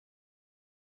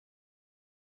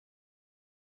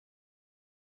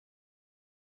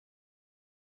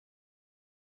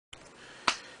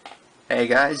Hey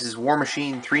guys, this is War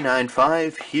Machine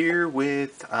 395 here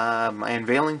with my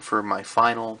unveiling for my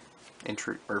final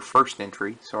entry, or first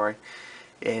entry, sorry,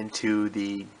 into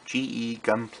the GE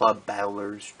Gunpla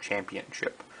Builders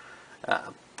Championship.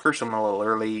 Of course, I'm a little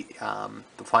early.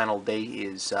 The final day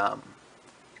is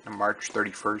March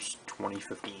 31st,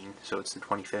 2015, so it's the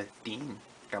 2015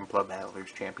 Gunpla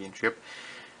Builders Championship.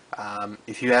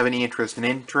 If you have any interest in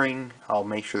entering, I'll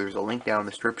make sure there's a link down in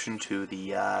the description to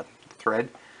the thread,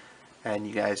 and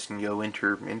you guys can go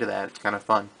into that. It's kind of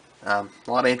fun. A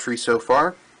lot of entries so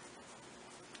far.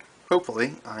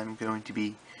 Hopefully, I'm going to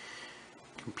be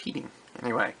competing.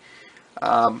 Anyway,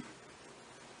 what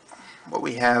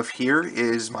we have here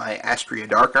is my Astraea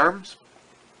Dark Arms.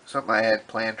 Something I had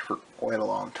planned for quite a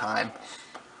long time.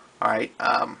 Alright,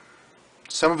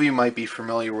 some of you might be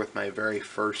familiar with my very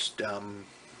first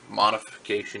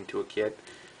modification to a kit.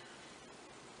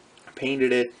 I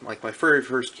painted it, like my very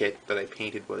first kit that I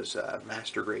painted was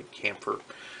Master Grade Camphor.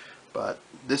 But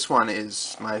this one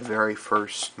is my very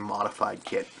first modified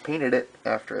kit. Painted it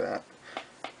after that.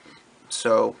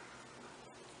 So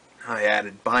I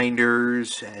added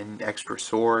binders and extra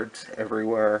swords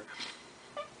everywhere.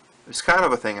 It's kind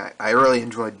of a thing I really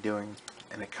enjoyed doing,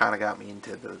 and it kind of got me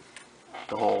into the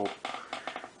whole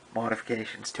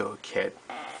modifications to a kit.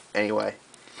 Anyway,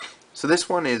 so this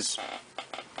one is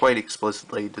quite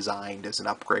explicitly designed as an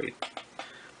upgrade.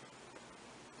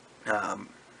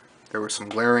 There were some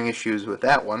glaring issues with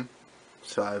that one,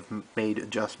 so I've made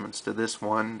adjustments to this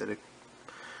one that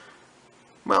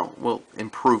will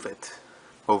improve it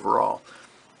overall.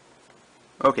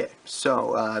 Okay,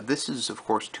 so this is of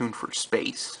course tuned for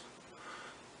space,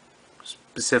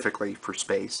 specifically for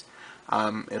space.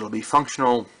 It'll be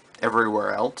functional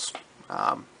everywhere else.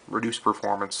 Reduced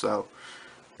performance, so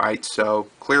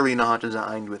clearly not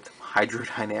designed with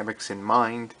hydrodynamics in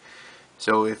mind.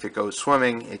 So if it goes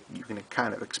swimming, you can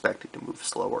kind of expect it to move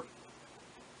slower.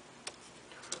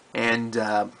 And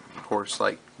of course,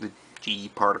 like the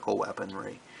GE particle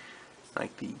weaponry,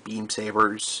 like the beam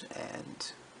sabers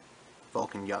and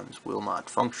Vulcan guns, will not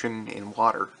function in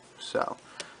water. So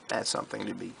that's something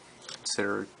to be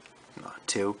considered not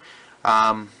too.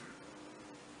 Of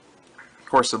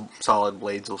course, the solid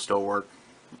blades will still work,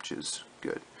 which is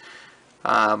good.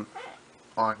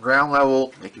 On ground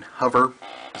level, it can hover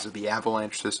because of the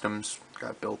avalanche systems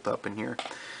got built up in here.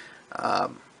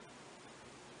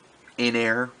 In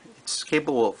air, it's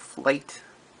capable of flight,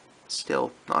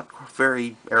 still not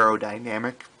very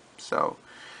aerodynamic, so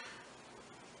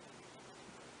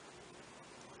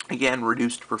again,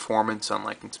 reduced performance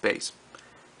unlike in space.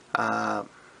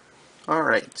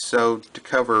 Alright, so to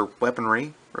cover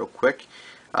weaponry real quick,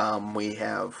 we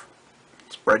have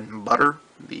bread and butter,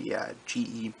 the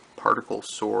GE Particle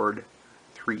Sword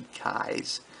 3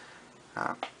 Kais.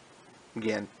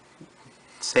 Again,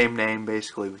 same name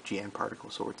basically with GN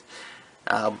Particle Swords.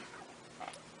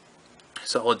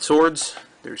 Solid swords,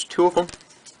 there's 2 of them.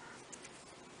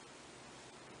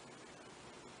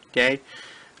 Okay,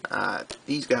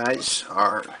 these guys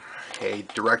are a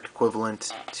direct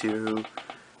equivalent to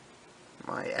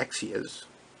my Astraea's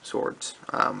swords.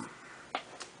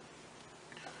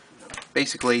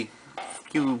 Basically, a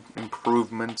few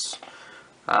improvements.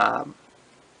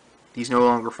 These no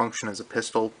longer function as a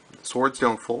pistol. The swords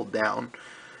don't fold down.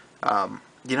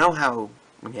 You know how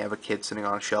when you have a kit sitting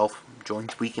on a shelf,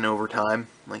 joints weaken over time?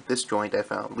 Like this joint I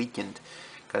found weakened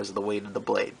because of the weight of the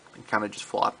blade. It kind of just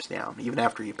flops down. Even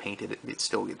after you paint it, it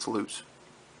still gets loose.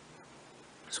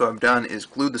 So what I've done is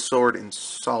glued the sword in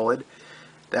solid.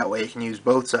 That way you can use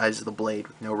both sides of the blade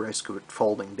with no risk of it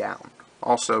folding down.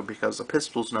 Also, because the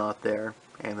pistol's not there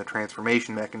and the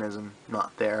transformation mechanism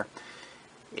not there,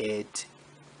 it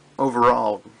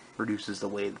overall reduces the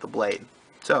weight of the blade.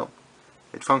 So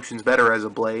it functions better as a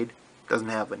blade, doesn't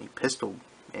have any pistol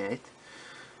in it,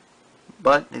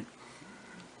 but it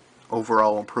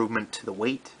overall improvement to the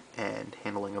weight and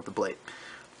handling of the blade.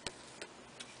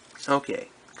 Okay,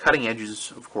 cutting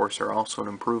edges of course are also an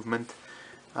improvement.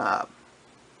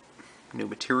 New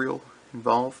material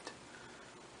involved.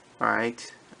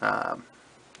 Alright,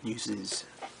 uses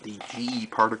the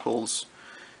GE particles,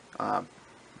 the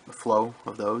flow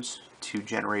of those to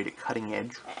generate a cutting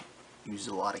edge. Uses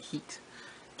a lot of heat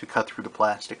to cut through the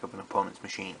plastic of an opponent's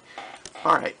machine.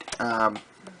 Alright,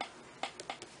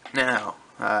 now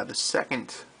the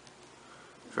second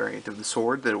variant of the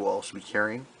sword that it will also be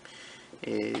carrying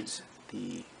is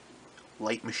the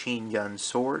light machine gun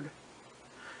sword.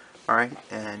 Alright,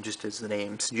 and just as the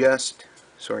name suggests,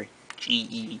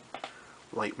 GE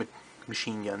light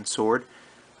machine gun sword.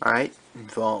 Alright,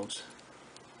 involves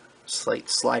slight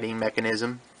sliding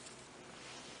mechanism,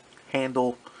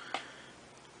 handle,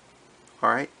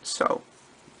 Alright, so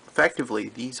effectively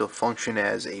these will function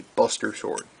as a buster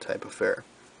sword type affair.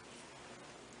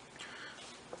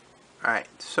 Alright,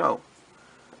 so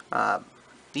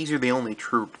these are the only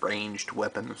true ranged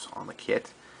weapons on the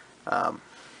kit,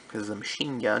 because the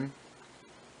machine gun,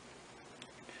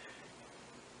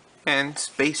 and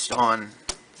based on,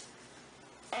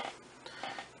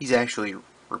 he's actually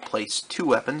replaced two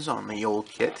weapons on the old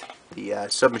kit, the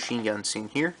submachine gun seen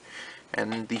here,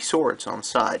 and the swords on the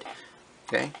side.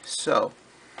 Okay, so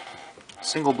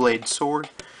single blade sword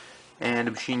and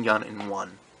a machine gun in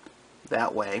one.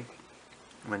 That way,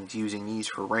 when it's using these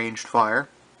for ranged fire,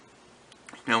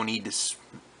 no need to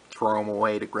throw them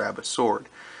away to grab a sword.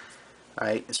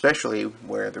 Right? Especially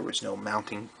where there was no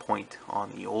mounting point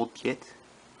on the old kit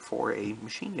for a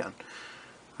machine gun.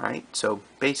 Alright, so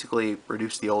basically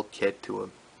reduce the old kit to a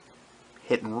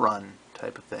hit and run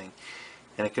type of thing,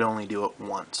 and it could only do it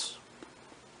once.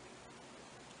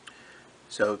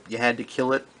 So you had to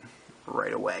kill it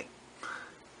right away.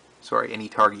 Sorry, any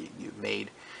target you made,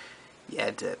 you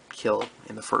had to kill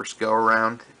in the first go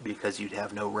around, because you'd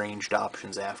have no ranged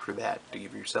options after that to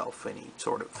give yourself any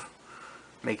sort of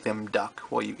make them duck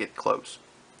while you get close.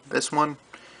 This one,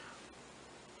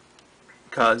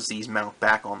 because these mount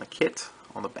back on the kit,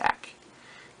 on the back,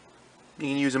 you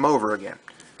can use them over again.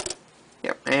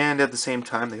 Yep, and at the same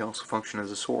time they also function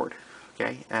as a sword.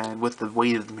 Okay, and with the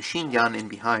weight of the machine gun in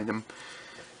behind them,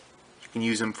 you can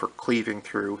use them for cleaving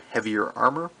through heavier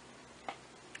armor,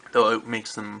 though it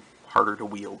makes them harder to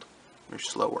wield. They're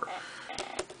slower.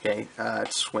 Okay,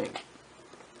 swing.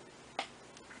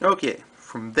 Okay,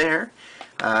 from there,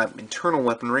 internal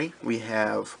weaponry, we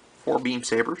have 4 beam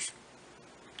sabers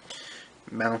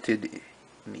mounted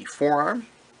in the forearm,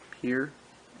 here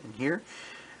and here,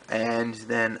 and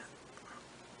then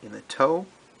in the toe.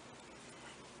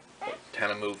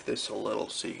 Kind of move this a little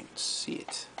so you can see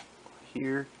it.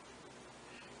 Here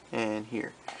and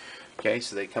here. Okay,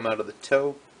 so they come out of the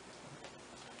toe.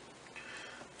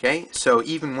 Okay, so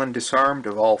even when disarmed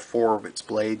of all 4 of its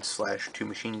blades / 2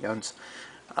 machine guns,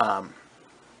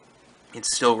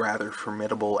 it's still rather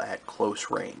formidable at close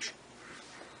range.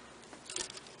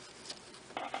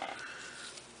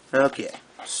 Okay,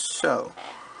 so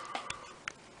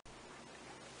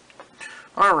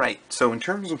alright, so in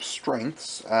terms of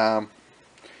strengths, as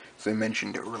I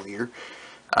mentioned earlier,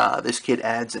 this kit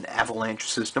adds an avalanche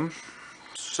system,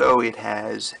 so it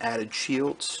has added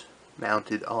shields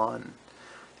mounted on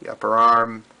the upper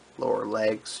arm, lower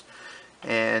legs,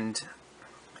 and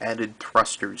added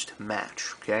thrusters to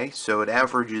match. Okay, so it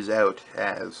averages out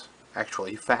as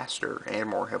actually faster and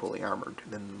more heavily armored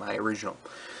than my original.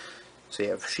 So you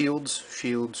have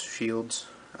shields,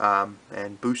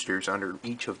 and boosters under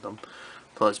each of them,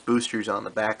 plus boosters on the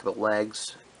back of the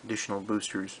legs, additional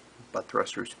boosters, butt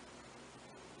thrusters.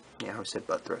 Yeah, I said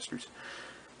butt thrusters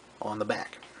on the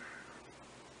back.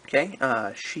 Okay,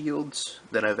 shields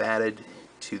that I've added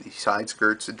to the side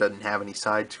skirts. It doesn't have any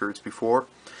side skirts before.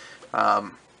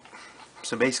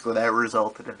 So basically that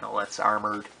resulted in a less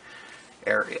armored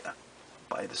area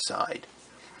by the side.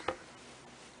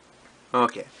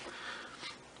 Okay.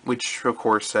 Which, of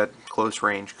course, at close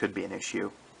range could be an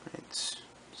issue. It's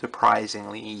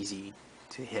surprisingly easy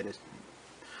to hit a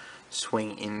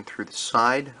swing in through the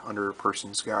side under a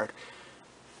person's guard.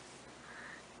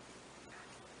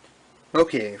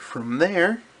 Okay, from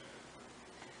there,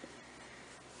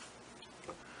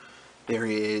 there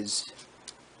is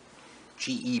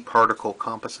GE particle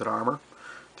composite armor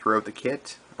throughout the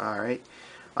kit. Alright.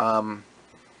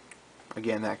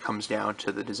 Again, that comes down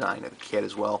to the design of the kit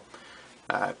as well.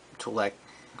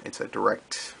 It's a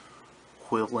direct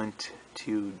equivalent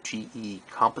to GE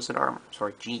composite armor.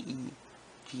 Sorry, GN,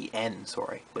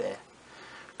 bleh,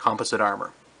 composite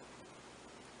armor.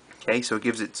 Okay, so it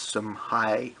gives it some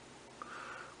high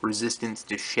resistance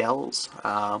to shells.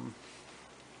 They're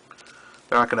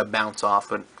not going to bounce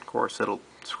off it. Of course, it'll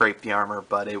scrape the armor,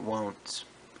 but it won't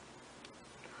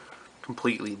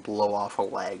completely blow off a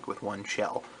leg with one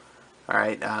shell.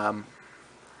 Alright,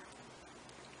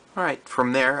 alright,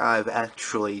 from there I've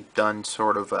actually done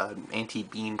sort of an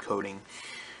anti-beam coating,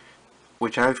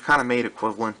 which I've kind of made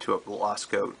equivalent to a gloss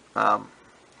coat.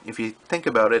 If you think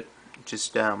about it,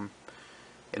 just in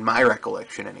my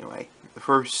recollection anyway, the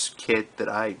first kit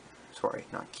that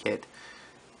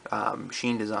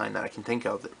machine design that I can think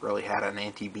of that really had an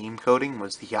anti-beam coating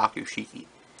was the Yakushiki.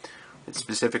 It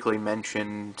specifically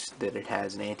mentioned that it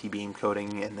has an anti-beam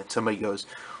coating, and that somebody goes,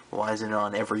 why isn't it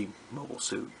on every mobile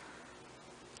suit?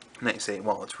 And they say,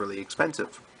 well, it's really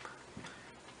expensive.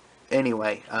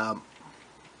 Anyway,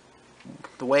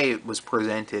 the way it was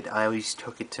presented, I always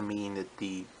took it to mean that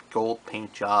the gold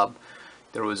paint job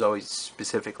that was always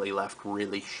specifically left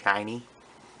really shiny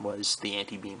was the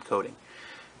anti-beam coating.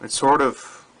 It sort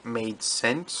of made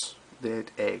sense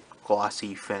that a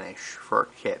glossy finish for a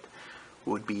kit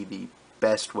would be the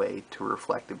best way to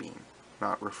reflect a beam.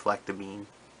 Not reflect a beam,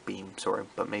 sorry,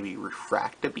 but maybe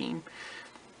refract a beam.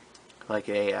 Like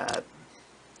a,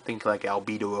 think like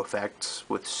albedo effects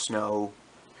with snow,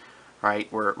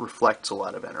 right, where it reflects a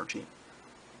lot of energy.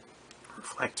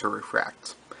 Reflects or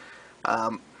refracts.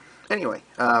 Anyway,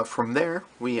 from there,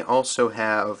 we also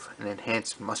have an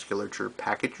enhanced musculature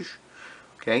package.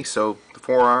 Okay, so the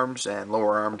forearms and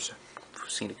lower arms have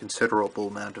seen a considerable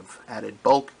amount of added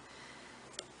bulk.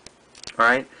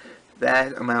 Alright,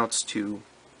 that amounts to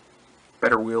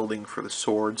better wielding for the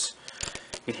swords.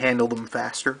 You can handle them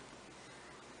faster.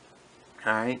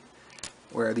 Alright,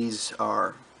 where these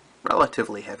are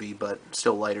relatively heavy but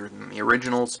still lighter than the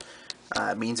originals,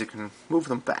 it means it can move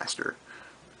them faster.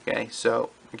 Okay,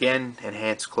 so again,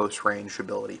 enhanced close range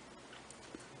ability.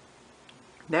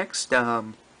 Next,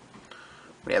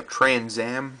 we have Trans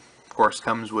Am. Of course,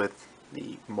 comes with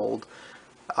the mold.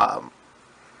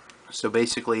 So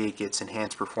basically, it gets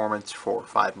enhanced performance for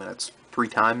 5 minutes, 3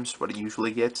 times what it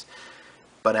usually gets.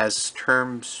 But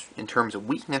in terms of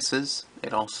weaknesses,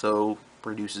 it also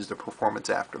reduces the performance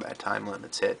after that time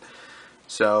limit's hit.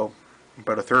 So,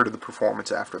 about a third of the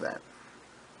performance after that.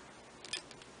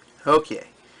 Okay,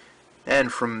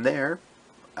 and from there,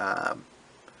 now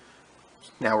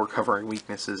we're covering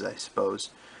weaknesses, I suppose.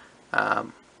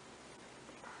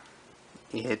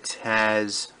 It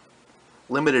has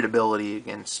limited ability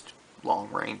against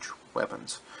long-range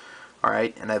weapons.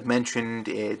 Alright, and I've mentioned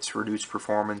its reduced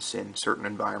performance in certain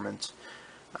environments.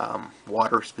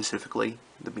 Water specifically,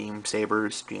 the beam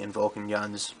sabers, and Vulcan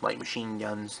guns, light machine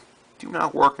guns, do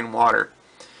not work in water.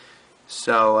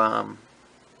 So,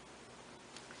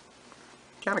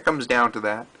 kind of comes down to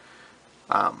that.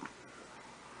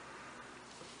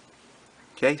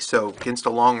 Okay, so against a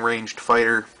long-ranged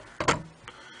fighter,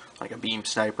 like a beam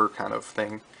sniper kind of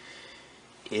thing,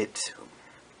 it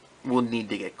will need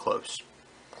to get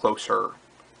closer.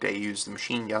 They use the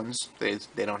machine guns. They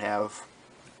don't have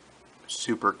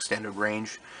super extended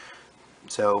range.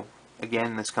 So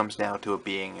again, this comes down to it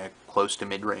being a close to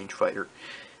mid-range fighter.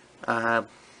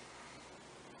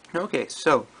 Okay,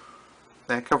 so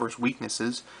that covers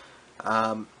weaknesses.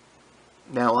 Now,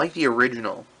 like the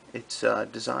original, it's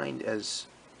designed as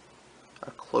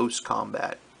a close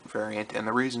combat variant, and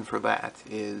the reason for that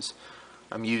is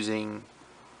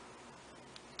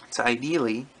it's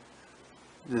ideally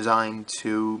designed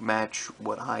to match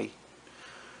what I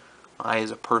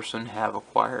as a person have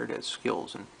acquired as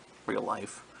skills in real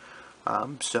life.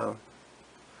 So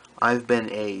I've been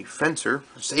a fencer,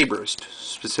 a saberist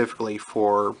specifically,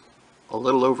 for a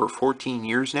little over 14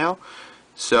 years now.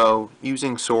 So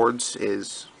using swords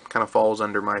kind of falls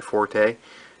under my forte.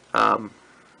 Got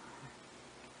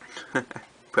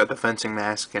the fencing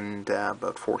mask and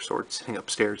about 4 swords sitting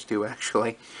upstairs too,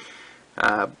 actually.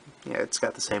 Yeah, it's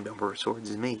got the same number of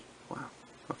swords as me. Wow.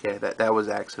 Okay, that was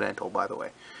accidental, by the way.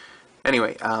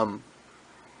 Anyway,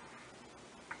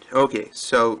 okay,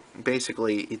 so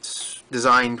basically it's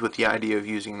designed with the idea of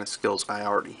using the skills I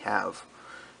already have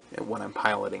when I'm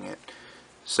piloting it.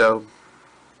 So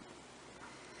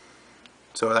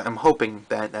I'm hoping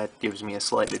that gives me a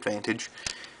slight advantage.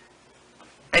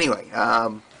 Anyway,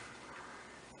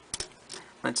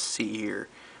 let's see here.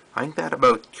 I think that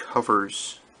about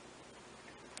covers.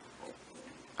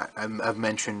 I've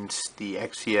mentioned the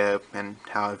Astraea and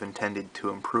how I've intended to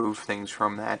improve things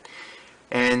from that.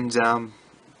 And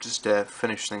just to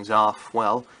finish things off,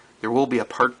 well, there will be a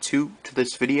part 2 to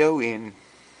this video in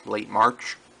late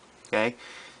March, okay,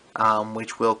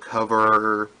 which will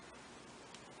cover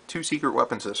 2 secret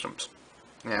weapon systems.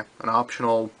 Yeah, an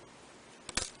optional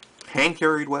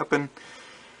hand-carried weapon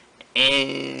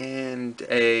and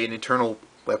an internal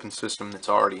weapon system that's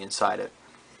already inside it.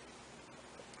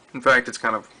 In fact, it's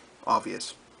kind of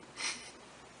obvious.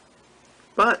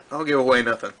 But I'll give away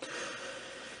nothing.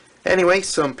 Anyway,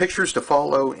 some pictures to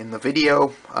follow in the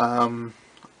video.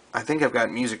 I think I've got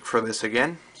music for this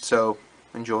again, so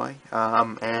enjoy.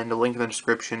 And a link in the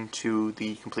description to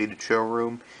the completed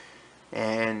showroom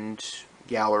and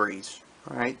galleries.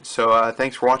 Alright, so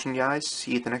thanks for watching, guys.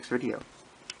 See you at the next video.